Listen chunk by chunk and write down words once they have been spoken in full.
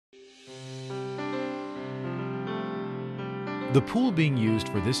The pool being used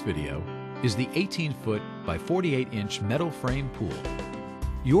for this video is the 18-foot by 48-inch metal frame pool.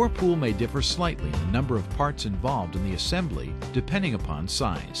 Your pool may differ slightly in the number of parts involved in the assembly depending upon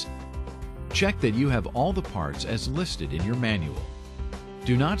size. Check that you have all the parts as listed in your manual.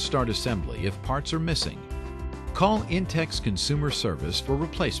 Do not start assembly if parts are missing. Call Intex Consumer Service for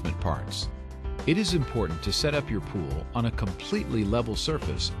replacement parts. It is important to set up your pool on a completely level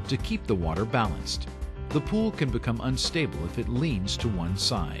surface to keep the water balanced. The pool can become unstable if it leans to one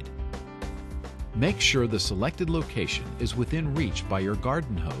side. Make sure the selected location is within reach by your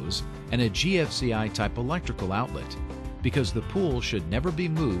garden hose and a GFCI type electrical outlet, because the pool should never be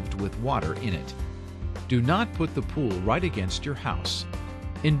moved with water in it. Do not put the pool right against your house.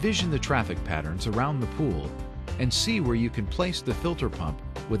 Envision the traffic patterns around the pool and see where you can place the filter pump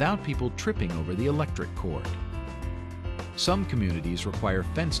without people tripping over the electric cord. Some communities require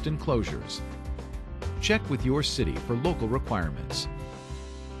fenced enclosures. Check with your city for local requirements.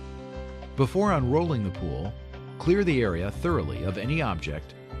 Before unrolling the pool, clear the area thoroughly of any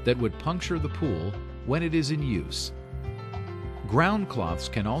object that would puncture the pool when it is in use. Ground cloths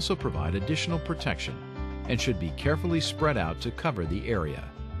can also provide additional protection and should be carefully spread out to cover the area.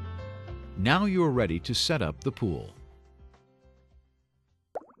 Now you are ready to set up the pool.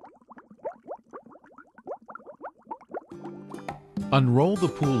 Unroll the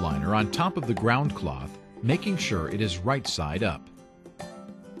pool liner on top of the ground cloth, making sure it is right side up.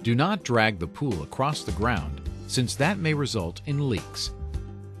 Do not drag the pool across the ground, since that may result in leaks.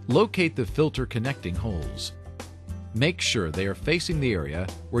 Locate the filter connecting holes. Make sure they are facing the area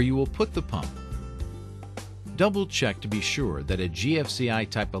where you will put the pump. Double check to be sure that a GFCI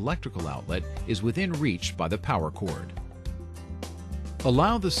type electrical outlet is within reach by the power cord.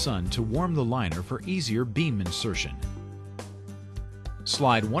 Allow the sun to warm the liner for easier beam insertion.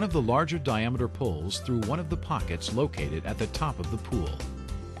 Slide one of the larger diameter poles through one of the pockets located at the top of the pool.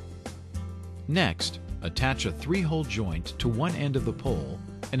 Next, attach a 3-hole joint to one end of the pole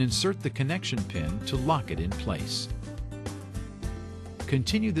and insert the connection pin to lock it in place.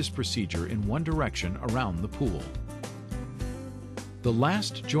 Continue this procedure in one direction around the pool. The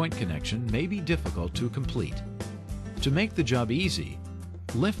last joint connection may be difficult to complete. To make the job easy,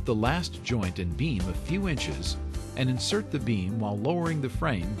 lift the last joint and beam a few inches and insert the beam while lowering the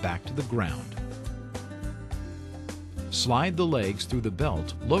frame back to the ground. Slide the legs through the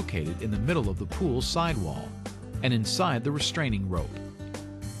belt located in the middle of the pool sidewall and inside the restraining rope.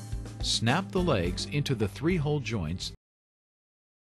 Snap the legs into the 3-hole joints